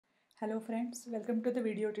Hello friends, welcome to the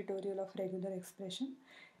video tutorial of regular expression.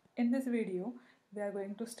 In this video, we are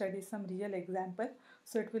going to study some real example,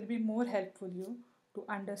 so it will be more helpful you to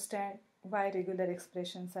understand why regular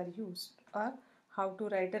expressions are used or how to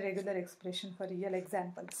write a regular expression for real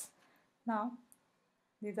examples. Now,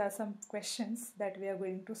 these are some questions that we are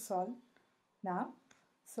going to solve now.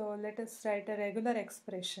 So let us write a regular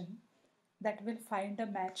expression that will find a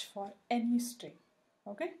match for any string.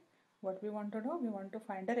 Okay? What we want to do? We want to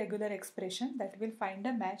find a regular expression that will find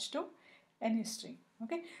a match to any string.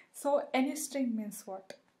 Okay? So any string means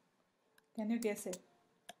what? Can you guess it?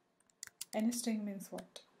 Any string means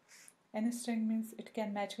what? Any string means it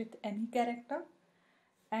can match with any character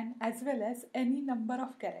and as well as any number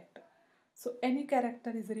of character. So any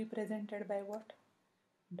character is represented by what?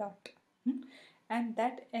 Dot. And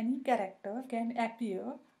that any character can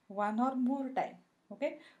appear one or more time.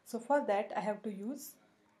 Okay, so for that I have to use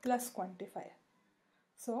plus quantifier.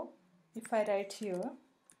 So if I write here,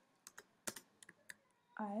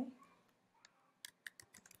 I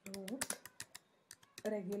wrote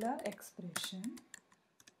regular expression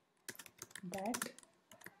that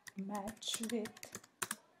match with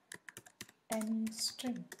any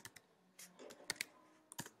string.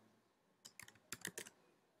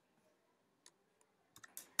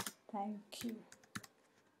 Thank you.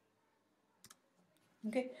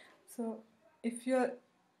 Okay, so if you're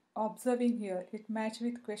observing here, it match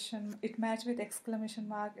with question, it match with exclamation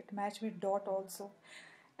mark, it match with dot also.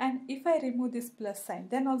 And if I remove this plus sign,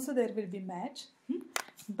 then also there will be match.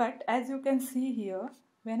 But as you can see here,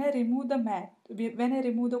 when I remove the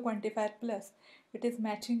quantifier plus, it is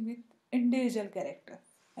matching with individual character.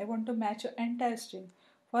 I want to match an entire string.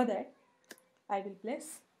 For that, I will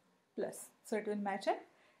place plus. So it will match an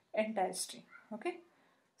entire string. Okay.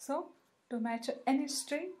 So to match any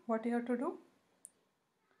string, what you have to do?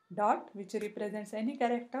 Dot, which represents any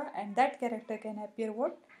character, and that character can appear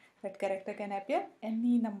what? That character can appear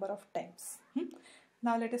any number of times.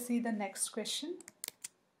 Now let us see the next question.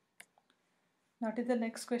 What is the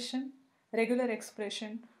next question? Regular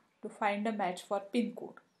expression to find a match for pin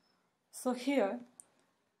code. So here,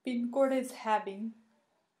 pin code is having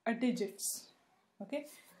a digits. Okay,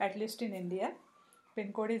 at least in India,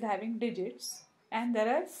 pin code is having digits, and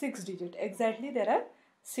there are 6 digits. Exactly, there are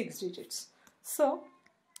 6 digits. So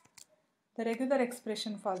the regular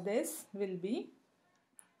expression for this will be,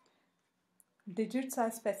 digits are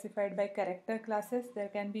specified by character classes. There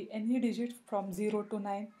can be any digit from 0 to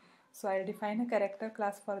 9. So I'll define a character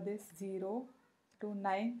class for this 0 to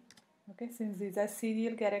 9. Okay, since these are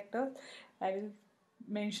serial characters, I will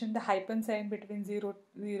mention the hyphen sign between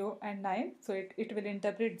 0 and 9. So it will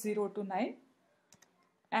interpret 0 to 9.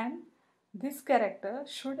 And this character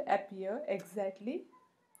should appear exactly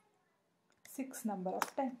 6 number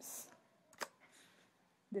of times.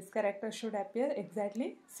 This character should appear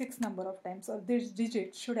exactly 6 number of times, or this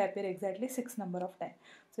digit should appear exactly 6 number of times.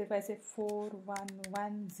 So if I say 4 1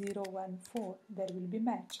 1 0 1 4, there will be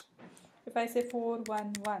match. If I say 4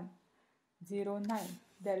 1 1 0 9,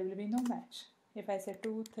 there will be no match. If I say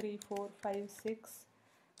 2 3 4 5 6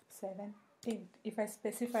 7 8, if I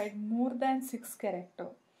specified more than 6 character,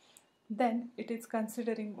 then it is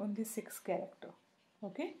considering only 6 character.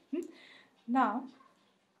 Okay. Now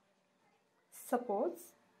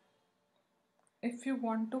suppose if you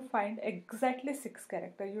want to find exactly 6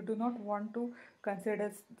 character, you do not want to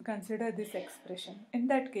consider this expression. In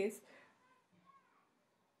that case,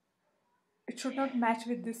 it should not match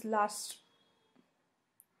with this last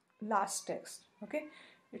text. Okay,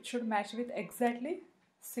 it should match with exactly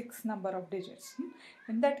 6 number of digits.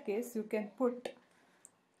 In that case, you can put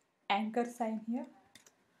anchor sign here.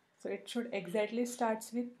 So it should exactly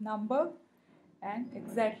starts with number and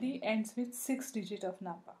exactly ends with 6 digit of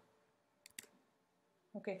number.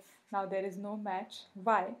 Okay, now there is no match.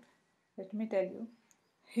 Why? Let me tell you.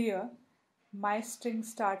 Here, my string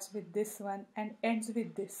starts with this one and ends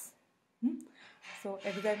with this. So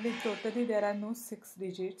exactly totally there are no 6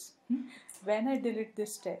 digits. When I delete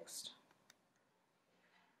this text,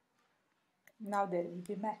 now there will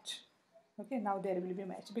be match. Okay, now there will be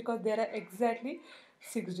match because there are exactly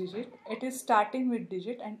 6 digits. It is starting with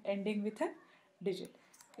digit and ending with a digit.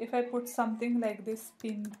 If I put something like this,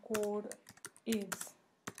 pin code is,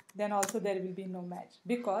 then also there will be no match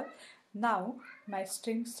because now my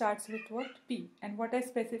string starts with what? P, and what I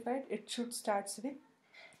specified, it should starts with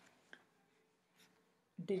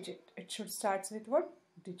digit. It should starts with what?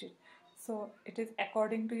 Digit. So it is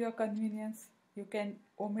according to your convenience. You can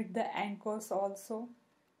omit the anchors also.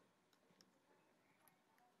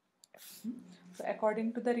 So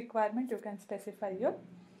according to the requirement, you can specify your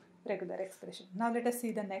regular expression. Now let us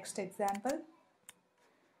see the next example.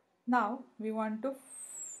 Now we want to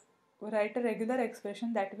write a regular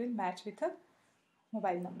expression that will match with a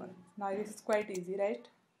mobile number. Now this is quite easy, right?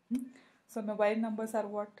 So mobile numbers are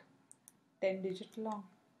what? 10 digit long.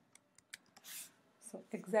 So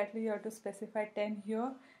exactly you have to specify 10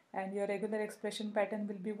 here, and your regular expression pattern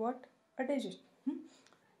will be what? A digit.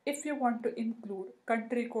 If you want to include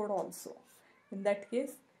country code also, in that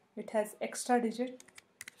case it has extra digit.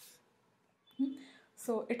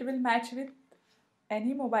 So it will match with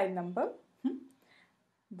any mobile number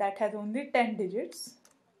that has only 10 digits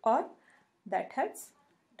or that has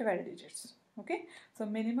 12 digits. Okay, so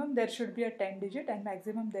minimum there should be a 10 digit and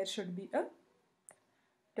maximum there should be a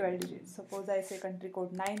 12 digits. Suppose I say country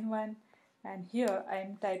code 91 and here I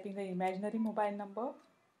am typing an imaginary mobile number.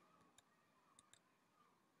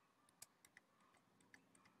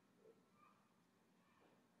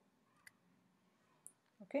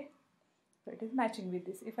 Okay, so it is matching with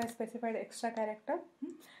this. If I specified extra character,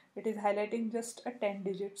 it is highlighting just a 10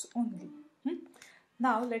 digits only.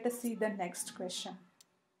 Now let us see the next question.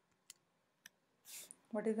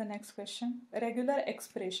 What is the next question? A regular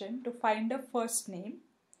expression to find a first name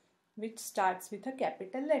which starts with a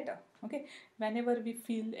capital letter. Okay, whenever we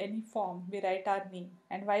fill any form, we write our name,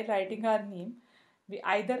 and while writing our name, we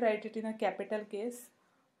either write it in a capital case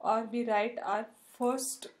or we write our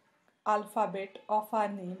first alphabet of our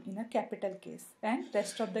name in a capital case and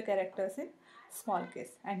rest of the characters in small case.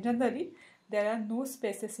 And generally there are no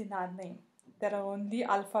spaces in our name. There are only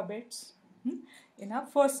alphabets in our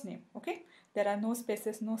first name. Okay, there are no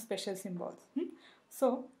spaces, no special symbols.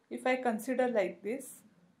 So if I consider like this,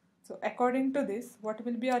 so according to this, what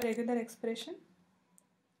will be our regular expression?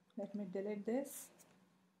 Let me delete this.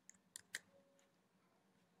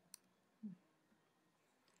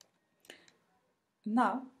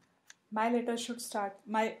 Now my letter should start,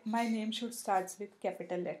 my name should start with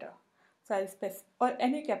capital letter. So I'll specify, or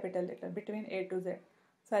any capital letter between A to Z.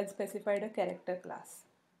 So I'll specify the character class,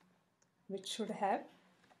 which should have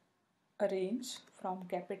a range from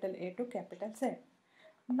capital A to capital Z.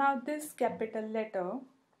 Now this capital letter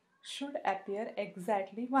should appear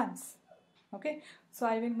exactly once. Okay, so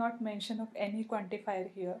I will not mention of any quantifier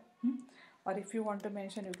here, or if you want to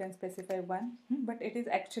mention you can specify 1, but it is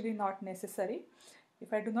actually not necessary.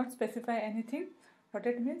 If I do not specify anything, what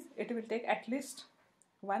it means, it will take at least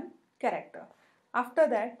one character. After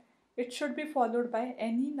that it should be followed by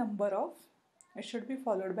any number of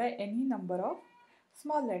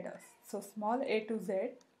small letters. So small a to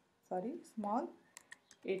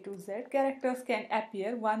z characters can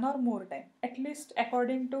appear one or more time. At least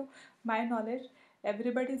according to my knowledge,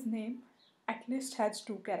 everybody's name at least has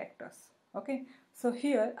 2 characters. Okay, so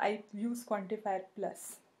here I use quantifier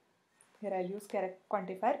plus. Here I use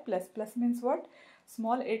quantifier plus. Plus means what?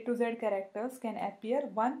 Small a to z characters can appear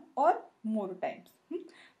one or more times.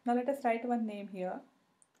 Now let us write one name here.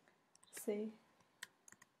 Say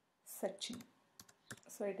Sachin.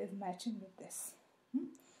 So it is matching with this.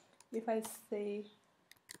 If I say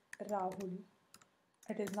Rahul,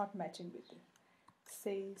 it is not matching with it.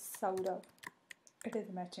 Say Saurabh, it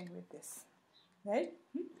is matching with this, right?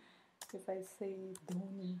 If I say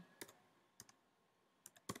Dhoni,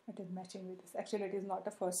 it is matching with this. Actually it is not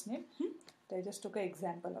a first name. I just took an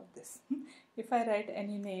example of this. If I write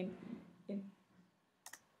any name in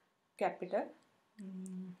capital,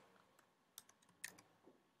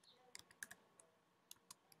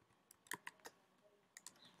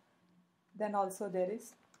 then also there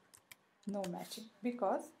is no matching,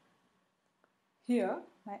 because here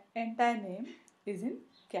my entire name is in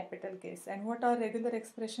capital case. And what our regular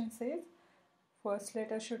expression says, first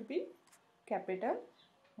letter should be capital,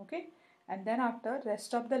 okay, and then after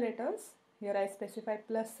rest of the letters, here I specify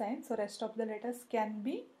plus sign, so rest of the letters can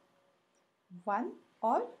be one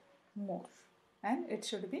or more, and it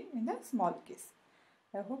should be in a small case.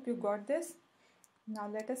 I hope you got this. Now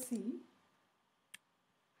let us see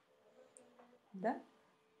the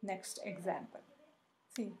next example.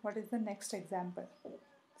 See what is the next example.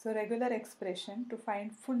 So regular expression to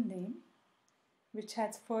find full name which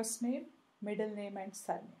has first name, middle name and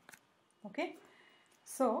surname. Okay,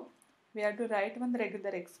 so we have to write one regular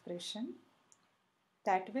expression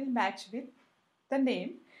that will match with the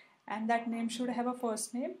name, and that name should have a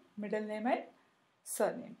first name, middle name and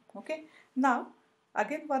surname. Okay, now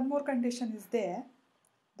again one more condition is there.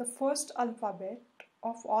 The first alphabet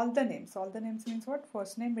of all the names means what?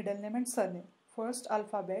 First name, middle name and surname. First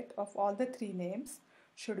alphabet of all the 3 names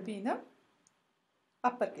should be in a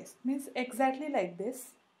uppercase. Means exactly like this,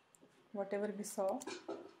 whatever we saw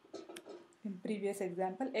in previous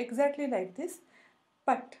example, exactly like this,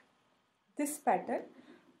 but this pattern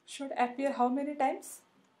should appear how many times?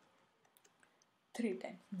 3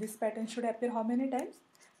 times. This pattern should appear how many times?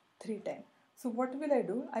 3 times. So what will I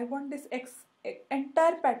do? I want this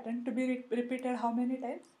entire pattern to be repeated how many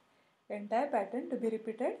times? Entire pattern to be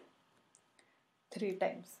repeated 3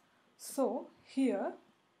 times. So here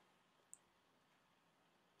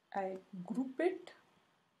I group it.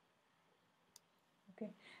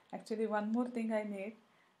 Okay, actually one more thing I need.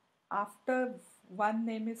 After one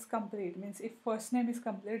name is complete, means if first name is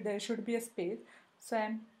complete, there should be a space. So I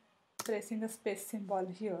am pressing a space symbol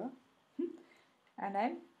here, and I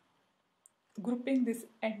am grouping this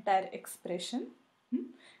entire expression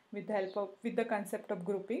with the concept of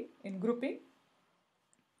grouping. In grouping,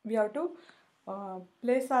 we have to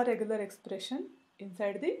place our regular expression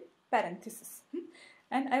inside the parenthesis,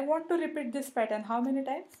 and I want to repeat this pattern how many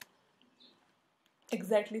times?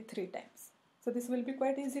 Exactly 3 times. So this will be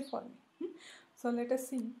quite easy for me. So let us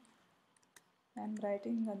see. I am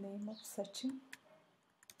writing the name of Sachin,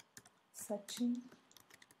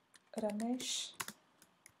 Ramesh,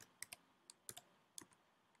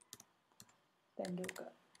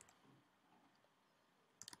 Tendulkar.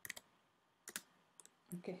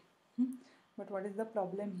 Okay, but what is the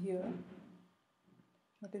problem here?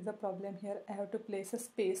 What is the problem here? I have to place a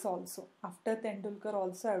space also. After Tendulkar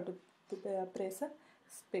also I have to press a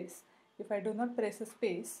space. If I do not press a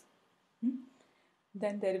space,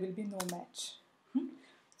 then there will be no match.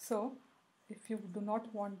 So if you do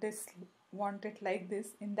not want it like this,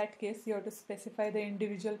 in that case you have to specify the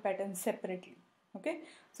individual pattern separately. Okay,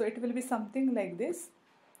 so it will be something like this.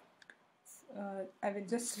 I will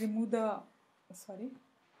just remove the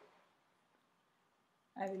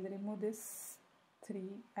I will remove this 3.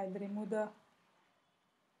 I will remove the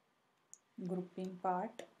grouping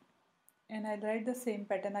part, and I'll write the same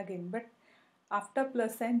pattern again, but after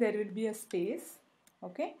plus sign there will be a space.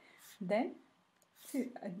 Okay, then see,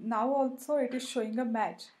 now also it is showing a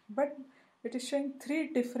match, but it is showing 3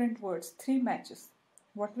 different words, 3 matches.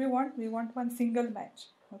 What we want one single match.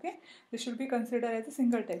 Okay, this should be considered as a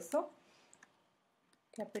single text. So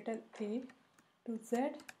capital A to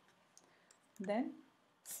Z, then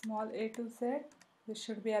small a to Z. This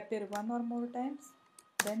should be appear 1 or more times.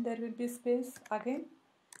 Then there will be space again,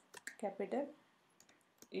 capital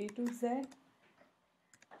A to Z,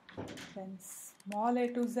 then small a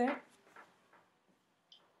to Z,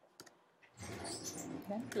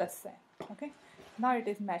 then plus sign. Okay, now it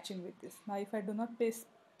is matching with this. Now if I do not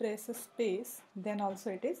press a space, then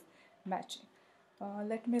also it is matching.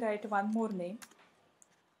 Let me write one more name,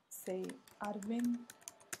 say Arvind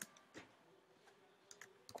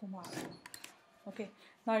Kumar. Okay,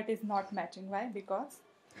 now it is not matching. Why? Because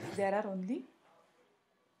there are only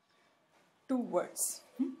 2 words.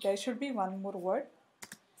 There should be one more word,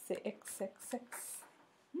 say XXX.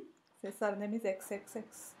 Say surname is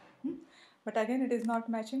XXX. But again it is not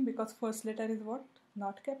matching because first letter is what?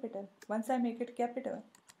 Not capital. Once I make it capital,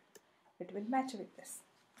 it will match with this.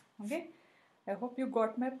 Okay, I hope you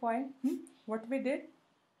got my point. What we did,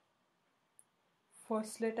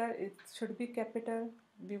 first letter it should be capital.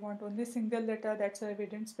 We want only single letter, that's why we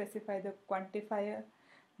didn't specify the quantifier.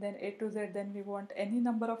 Then A to Z, then we want any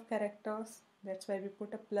number of characters, that's why we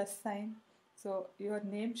put a plus sign. So your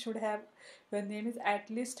name is at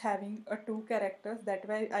least having a 2 characters, that's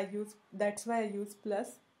why I use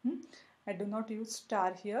plus. I do not use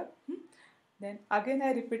star here. Then again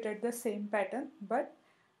I repeated the same pattern, but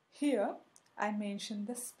here I mentioned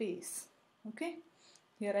the space. Okay,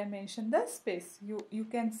 here I mentioned the space. You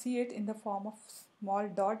can see it in the form of small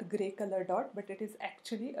dot, gray color dot, but it is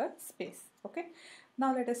actually a space. Okay,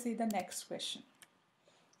 now let us see the next question.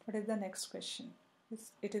 What is the next question?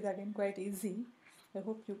 It is again quite easy. I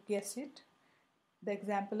hope you guess it. The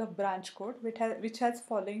example of branch code which has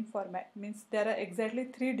following format, means there are exactly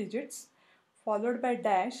 3 digits followed by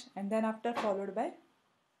dash and then after followed by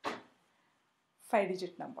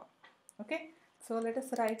 5-digit number. Okay, so let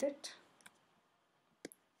us write it.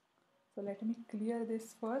 So let me clear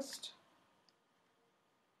this first.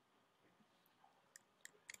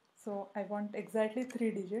 So I want exactly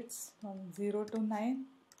 3 digits from 0 to 9.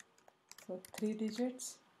 So 3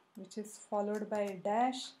 digits which is followed by a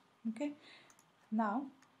dash. Okay, now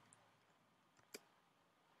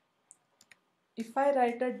if I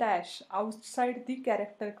write a dash outside the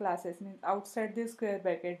character classes, means outside the square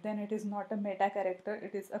bracket, then it is not a meta character,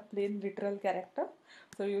 it is a plain literal character.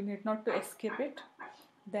 So you need not to escape it.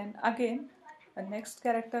 Then again a next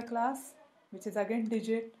character class which is again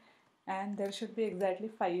digit, and there should be exactly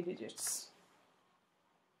 5 digits.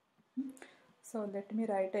 So let me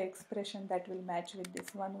write an expression that will match with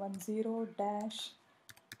this 110 dash.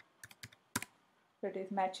 So it is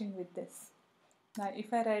matching with this. Now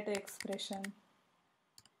if I write an expression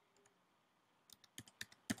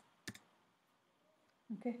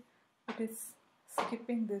Okay, it is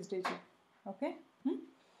skipping this digit. Okay,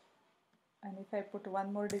 and if I put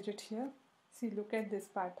one more digit here, see, look at this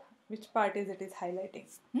part, which part is it is highlighting.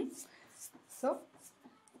 So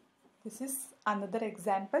this is another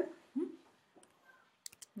example.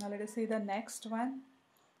 Now let us see the next one.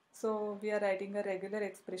 So we are writing a regular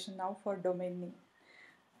expression now for domain name.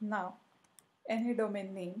 Now any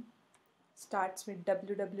domain name starts with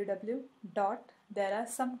www dot, there are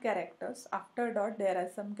some characters, after dot there are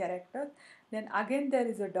some characters, then again there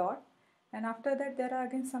is a dot, and after that there are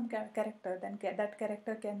again some character, then that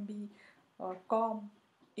character can be com,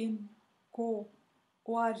 in, co,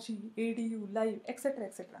 org, adu, live, etc,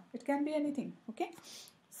 etc. It can be anything. Okay,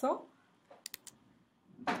 so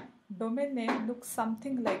domain name looks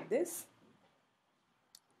something like this: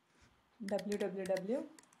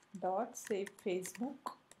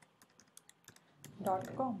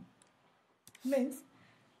 www.savefacebook.com. Means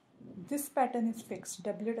this pattern is fixed,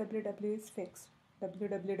 www is fixed,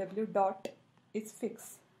 www dot is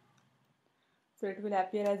fixed. So it will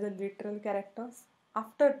appear as a literal characters.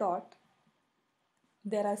 After dot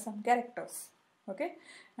there are some characters. Okay,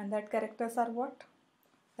 and that characters are what?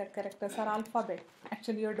 That characters are alphabet.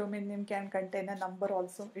 Actually your domain name can contain a number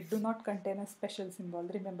also. It do not contain a special symbol.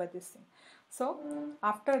 Remember this thing. So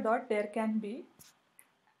after dot there can be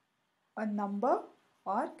a number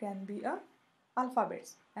or can be a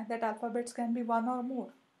alphabets, and that alphabets can be one or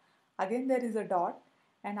more. Again there is a dot,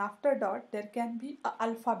 and after dot there can be a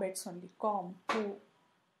alphabets only: com, co,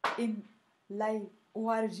 in, live,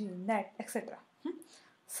 org, net, etc.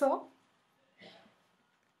 So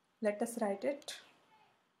let us write it.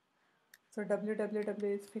 So www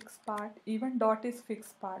is fixed part, even dot is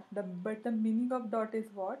fixed part, but the meaning of dot is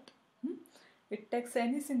what? It takes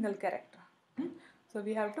any single character. So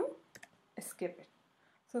we have to escape it.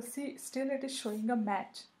 So see, still it is showing a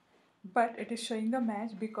match, but it is showing a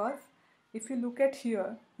match because if you look at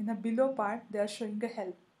here in the below part, they are showing a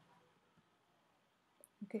help.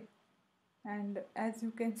 Okay, and as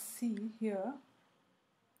you can see here,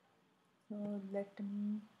 so let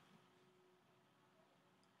me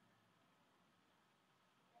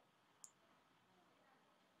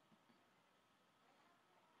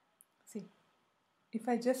see. If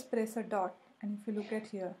I just press a dot, and if you look at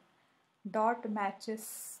here, dot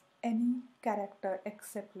matches any character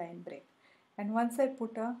except line break. And once I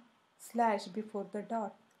put a slash before the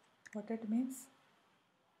dot, what it means?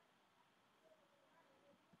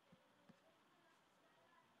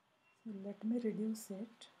 So let me reduce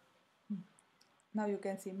it. Now you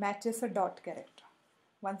can see matches a dot character.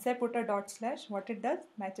 Once I put a dot slash, what it does?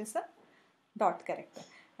 Matches a dot character.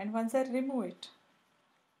 And once I remove it,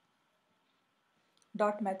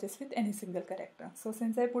 dot matches with any single character. So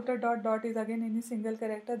since I put a dot, dot is again any single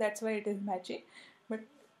character, that's why it is matching. But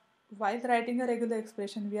while writing a regular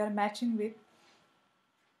expression, we are matching with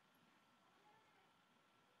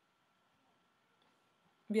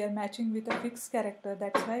a fixed character.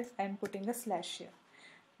 That's why I am putting a slash here.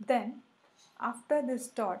 Then after this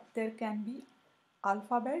dot there can be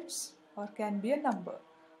alphabets or can be a number.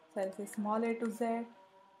 So I'll say small a to z,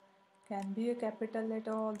 can be a capital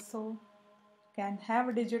letter also, can have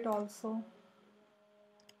a digit also,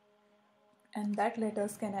 and that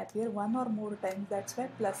letters can appear one or more times, that's why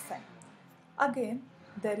plus sign. Again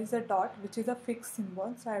there is a dot which is a fixed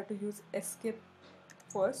symbol, so I have to use escape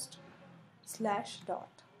first, slash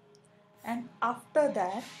dot, and after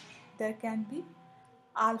that there can be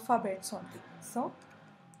alphabets only. So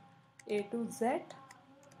A to Z,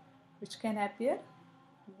 which can appear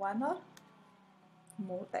one or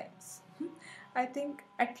more times. I think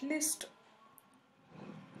at least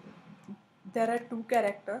there are 2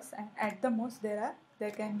 characters, and at the most there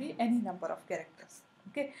can be any number of characters.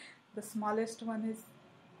 Okay, the smallest one is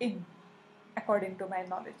in, according to my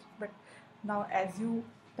knowledge, but now as you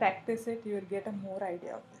practice it you will get a more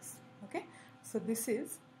idea of this. Okay, so this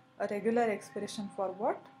is a regular expression for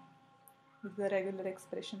what? This is a regular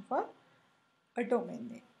expression for a domain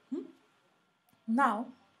name. Now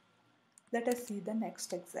let us see the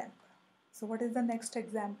next example. So what is the next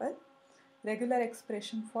example? Regular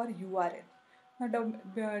expression for URL. Now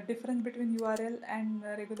the difference between URL and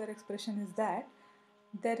regular expression is that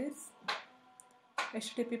there is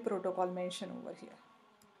HTTP protocol mentioned over here.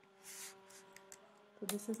 So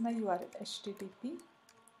this is my URL, https://.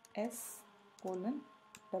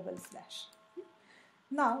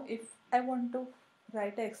 Now if I want to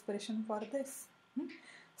write an expression for this,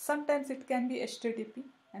 sometimes it can be HTTP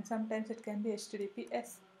and sometimes it can be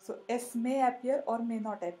HTTPS. So S may appear or may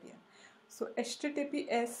not appear. So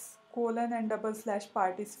HTTPS : and /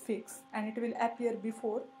 part is fixed and it will appear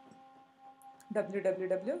before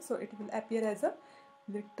www. So it will appear as a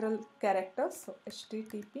literal characters. So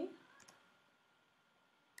HTTP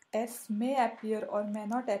S may appear or may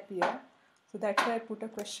not appear. So that's why I put a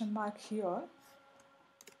question mark here.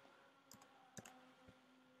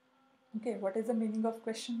 Okay, what is the meaning of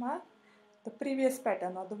question mark? The previous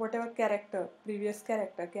pattern or the whatever character, previous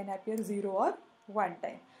character can appear 0 or 1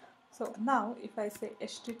 time. So now if I say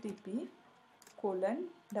HTTP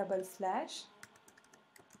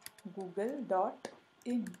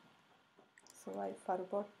 :google.in. So I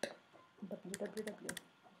forgot www.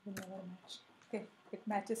 Will never match. Okay, it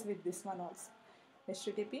matches with this one also.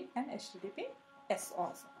 HTTP and HTTPS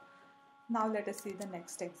also. Now let us see the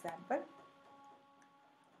next example.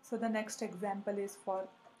 So the next example is for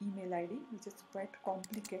email ID, which is quite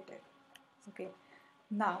complicated. Okay,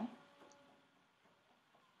 now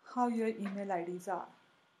how your email IDs are.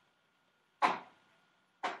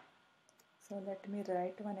 So let me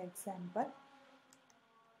write one example.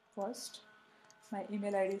 First, my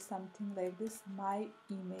email ID is something like this: my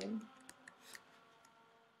email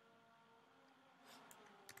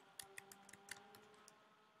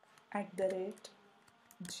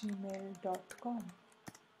 @gmail.com.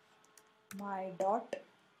 my.email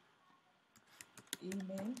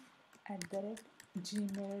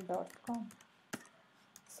 @gmail.com.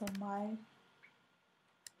 So my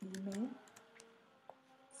email,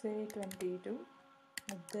 say 22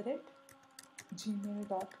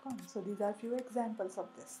 @gmail.com. So these are few examples of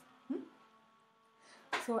this.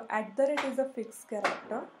 So @ is a fixed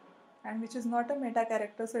character and which is not a meta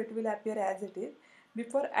character, so it will appear as it is.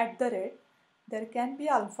 Before @ there can be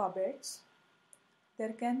alphabets,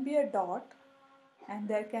 there can be a dot, and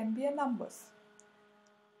there can be a numbers.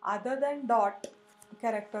 Other than dot,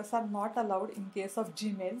 characters are not allowed in case of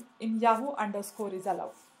Gmail. In Yahoo, _ is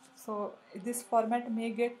allowed. So this format may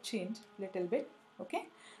get changed little bit. Okay.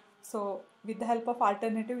 So with the help of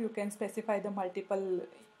alternative, you can specify the multiple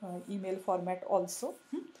email format also.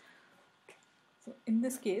 So in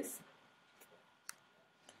this case,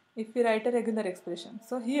 if we write a regular expression,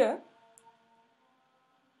 so here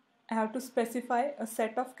I have to specify a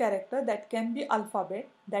set of character that can be alphabet,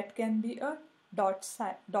 that can be a dot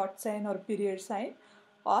sign or period sign,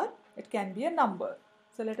 or it can be a number.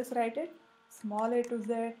 So let us write it: small a to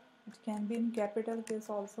z. It can be in capital case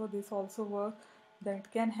also. This also works. Then it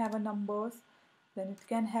can have a numbers. Then it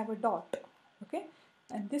can have a dot. Okay,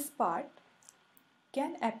 and this part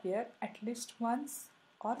can appear at least once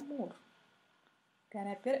or more. Can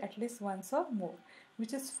appear at least once or more,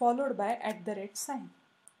 which is followed by @ sign.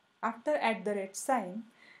 After @ sign,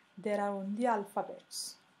 there are only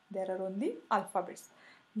alphabets. There are only alphabets.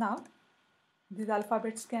 Now, these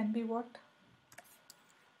alphabets can be what?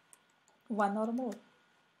 One or more.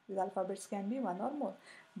 These alphabets can be one or more.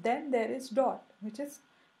 Then there is dot, which is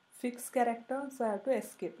fixed character, so I have to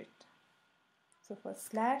escape it. So first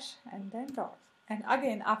slash and then dot. And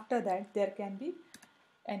again after that there can be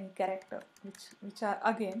any character which are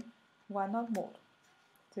again one or more.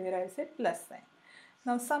 So here I say plus sign.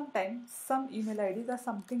 Now sometimes some email IDs are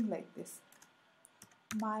something like this: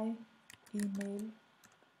 my email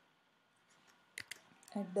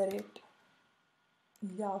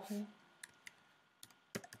 @yahoo.co.in.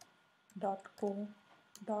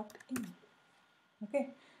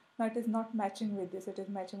 Okay, now it is not matching with this, it is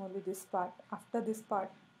matching only this part. After this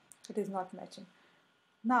part it is not matching.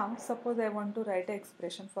 Now suppose I want to write an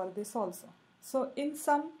expression for this also. So in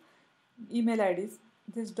some email IDs,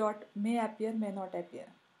 this dot may appear, may not appear.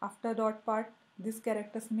 After dot part, these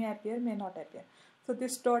characters may appear, may not appear. So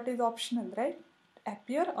this dot is optional, right?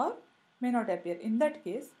 Appear or may not appear. In that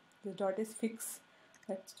case, this dot is fixed.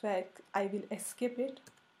 That's why I will escape it.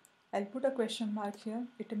 I'll put a question mark here.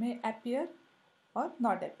 It may appear or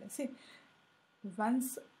not appear. See,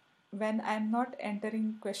 once when I am not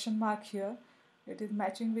entering question mark here, it is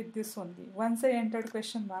matching with this only. Once I entered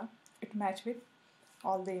question mark, it match with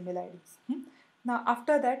all the email IDs. Now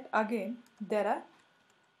after that again there are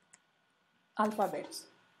alphabets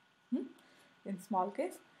in small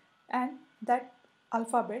case, and that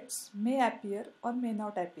alphabets may appear or may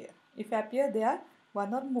not appear. If appear, they are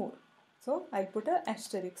one or more. So I'll put a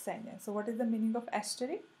asterisk sign here. So what is the meaning of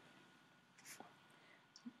asterisk?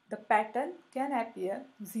 The pattern can appear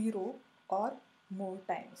 0 or more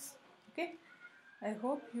times. Okay, I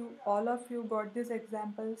hope all of you got these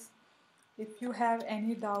examples. If you have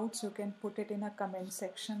any doubts, you can put it in a comment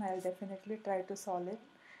section. I'll definitely try to solve it.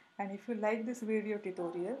 And if you like this video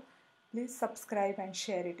tutorial, please subscribe and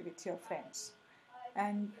share it with your friends.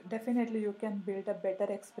 And definitely you can build a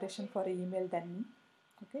better expression for email than me.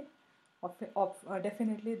 Okay,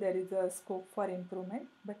 definitely there is a scope for improvement,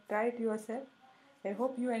 but try it yourself. I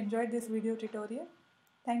hope you enjoyed this video tutorial.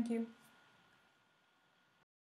 Thank you.